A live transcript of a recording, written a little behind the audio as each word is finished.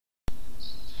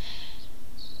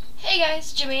Hey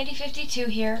guys, Jamandy52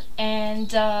 here,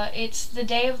 and it's the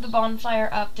day of the Bonfire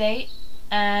update,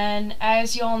 and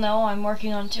as you all know, I'm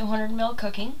working on 200 mil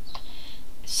cooking,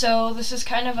 so this is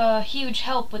kind of a huge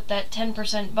help with that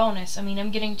 10% bonus. I mean,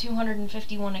 I'm getting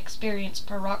 251 experience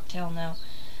per rocktail now.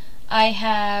 I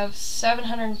have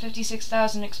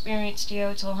 756,000 experience to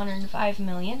go to 105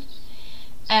 million,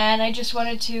 and I just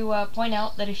wanted to point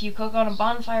out that if you cook on a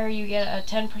bonfire, you get a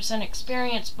 10%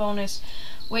 experience bonus,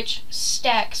 which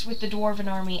stacks with the Dwarven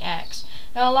Army axe.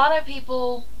 Now, a lot of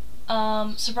people,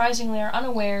 surprisingly, are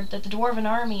unaware that the Dwarven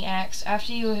Army axe,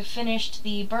 after you have finished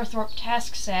the Birthorpe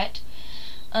task set,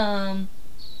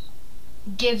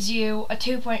 gives you a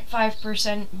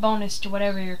 2.5% bonus to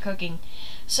whatever you're cooking.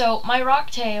 So, my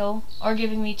Rocktail are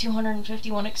giving me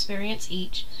 251 experience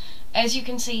each. As you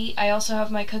can see, I also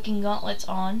have my cooking gauntlets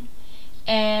on,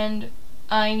 and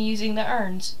I'm using the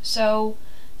urns. So,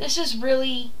 this is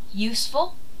really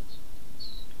useful,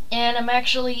 and I'm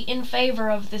actually in favor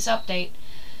of this update.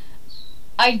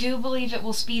 I do believe it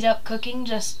will speed up cooking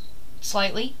just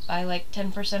slightly, by like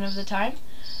 10% of the time.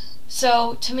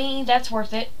 So, to me, that's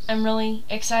worth it. I'm really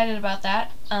excited about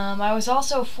that. I was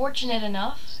also fortunate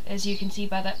enough, as you can see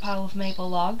by that pile of maple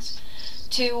logs,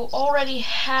 to already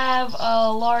have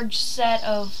a large set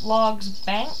of logs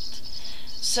banked.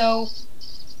 So,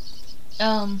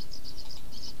 I'm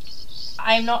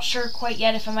not sure quite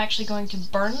yet if I'm actually going to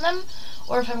burn them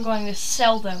or if I'm going to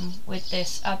sell them with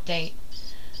this update.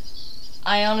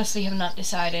 I honestly have not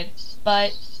decided,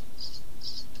 but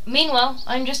meanwhile,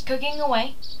 I'm just cooking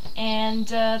away, and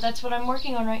that's what I'm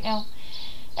working on right now.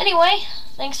 Anyway,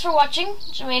 thanks for watching.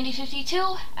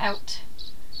 Jamandy52 out.